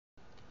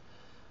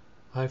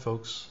Hi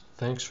folks,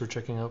 thanks for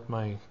checking out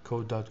my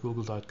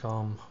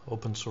code.google.com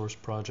open source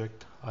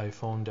project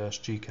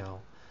iPhone-gCal.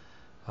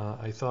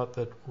 I thought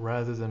that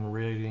rather than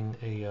writing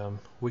a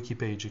wiki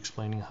page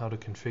explaining how to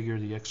configure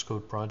the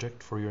XCode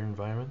project for your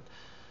environment,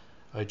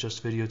 I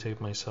just videotape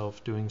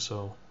myself doing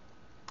so.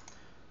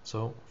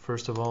 So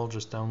first of all,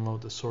 just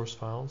download the source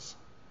files,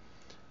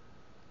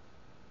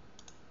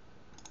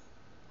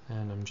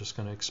 and I'm just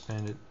going to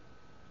expand it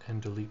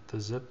and delete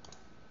the zip.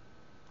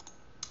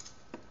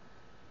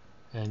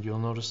 And you'll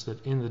notice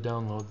that in the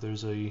download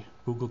there's a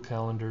Google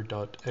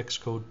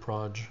Calendar.xcode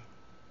proj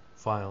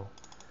file.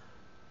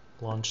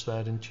 Launch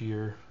that into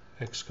your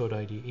XCode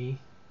IDE,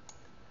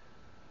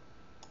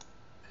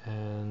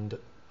 and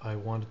I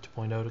wanted to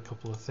point out a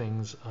couple of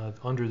things.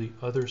 Under the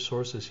other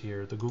sources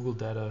here, the Google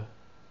Data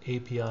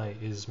API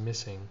is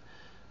missing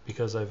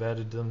because I've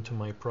added them to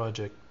my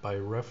project by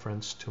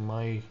reference to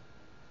my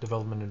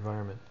development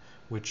environment,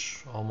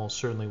 which almost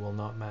certainly will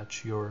not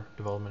match your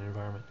development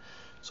environment.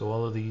 So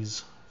all of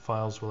these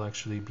files will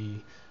actually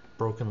be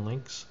broken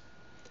links,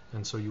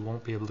 and so you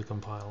won't be able to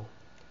compile.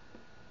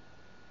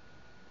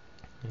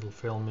 It'll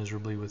fail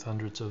miserably with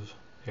hundreds of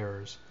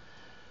errors.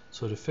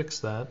 So to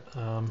fix that,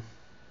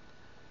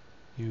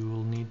 you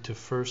will need to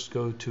first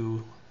go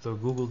to the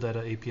Google Data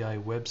API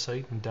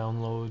website and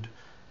download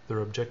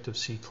their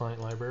Objective-C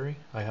client library.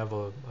 I have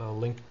a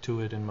link to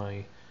it in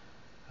my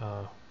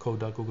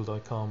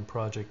code.google.com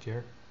project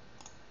here.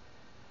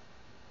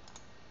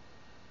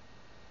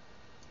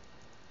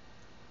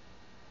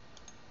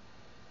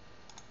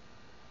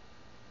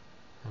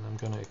 And I'm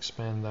going to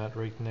expand that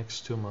right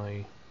next to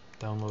my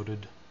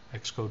downloaded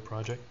XCode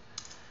project.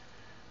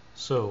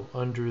 So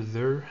under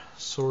their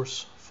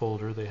source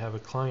folder, they have a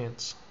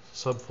clients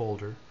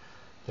subfolder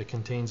that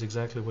contains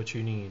exactly what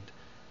you need.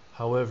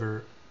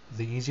 However,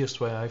 the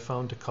easiest way I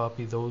found to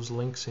copy those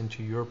links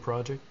into your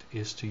project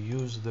is to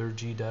use their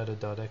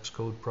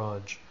gdata.xcode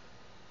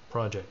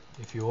project.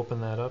 If you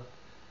open that up,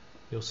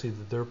 you'll see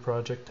that their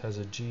project has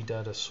a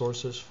gdata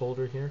sources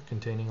folder here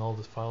containing all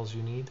the files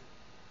you need,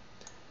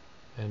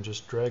 and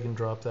just drag and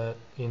drop that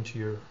into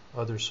your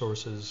other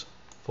sources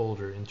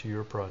folder into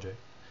your project.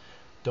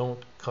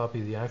 Don't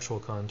copy the actual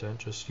content,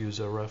 just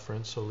use a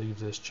reference, so leave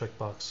this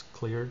checkbox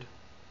cleared.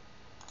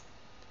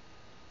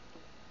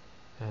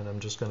 And I'm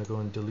just going to go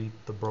and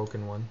delete the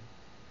broken one.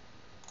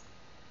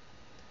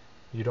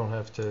 You don't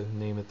have to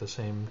name it the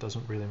same,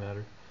 doesn't really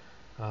matter.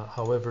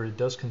 However, it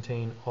does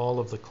contain all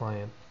of the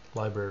client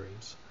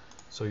libraries,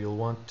 so you'll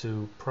want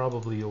to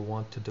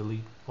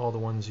delete all the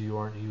ones you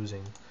aren't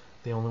using.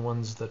 The only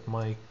ones that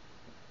my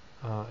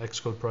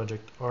XCode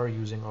project are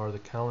using are the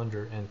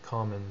calendar and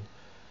common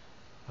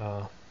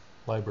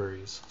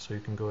libraries, so you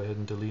can go ahead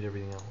and delete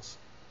everything else.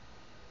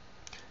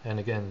 And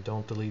again,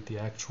 don't delete the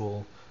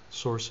actual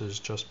sources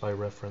just by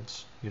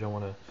reference. You don't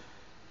want to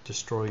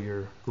destroy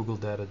your Google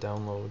Data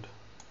download.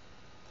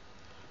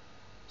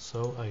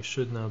 So I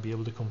should now be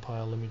able to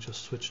compile. Let me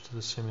just switch to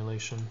the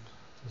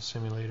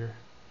simulator,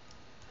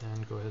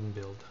 and go ahead and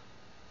build.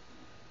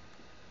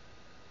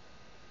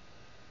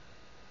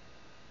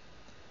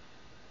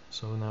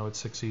 So now it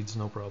succeeds,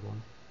 no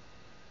problem.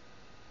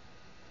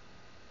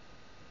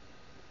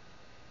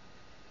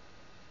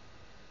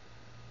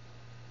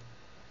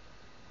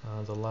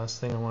 The last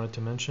thing I wanted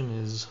to mention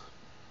is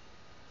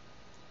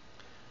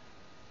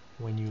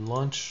when you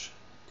launch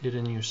it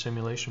in your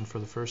simulation for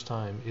the first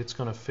time, it's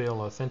going to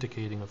fail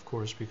authenticating, of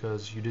course,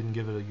 because you didn't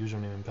give it a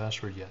username and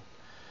password yet.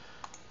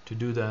 To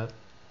do that,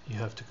 you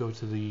have to go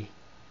to the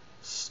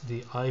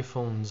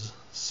iPhone's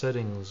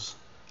settings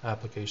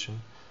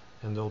application,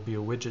 and there'll be a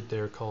widget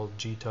there called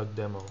GTUG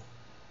demo.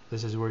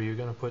 This is where you're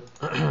going to put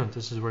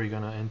this is where you're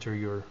going to enter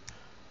your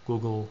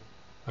Google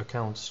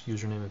account's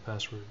username and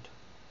password.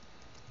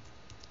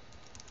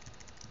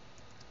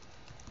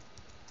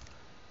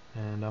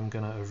 And I'm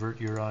going to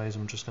avert your eyes.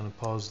 I'm just going to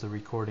pause the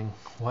recording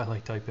while I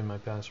type in my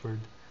password.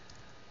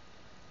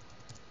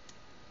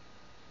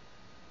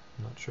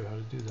 I'm not sure how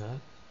to do that.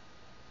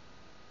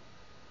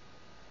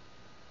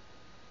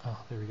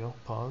 There we go.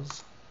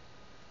 Pause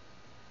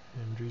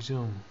and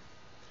resume.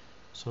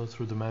 So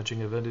through the magic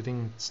of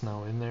editing, it's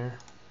now in there.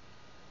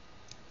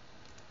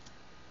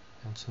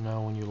 And so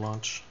now when you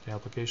launch the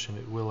application,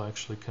 it will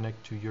actually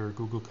connect to your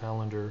Google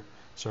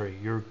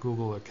your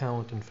Google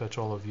account and fetch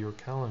all of your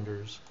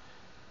calendars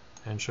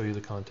and show you the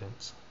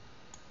contents.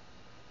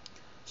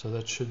 So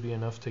that should be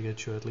enough to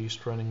get you at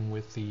least running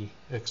with the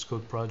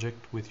XCode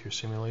project with your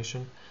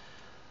simulation.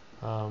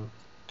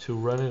 To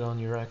run it on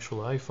your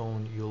actual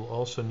iPhone, you'll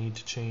also need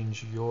to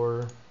change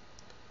your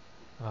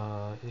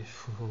where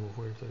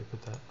did I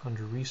put that?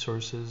 Under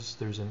resources,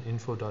 there's an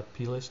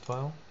info.plist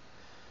file.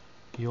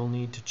 You'll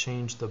need to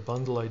change the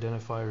bundle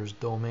identifier's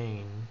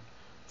domain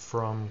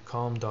from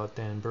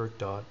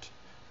com.danberg.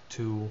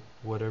 to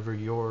whatever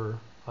your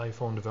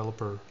iPhone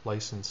developer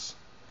license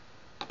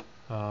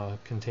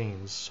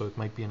contains. So it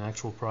might be an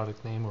actual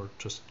product name, or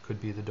just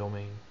could be the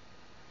domain.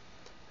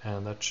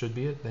 And that should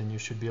be it. Then you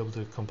should be able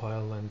to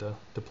compile and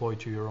deploy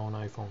to your own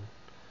iPhone.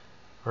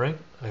 Alright,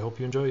 I hope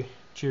you enjoy.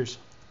 Cheers.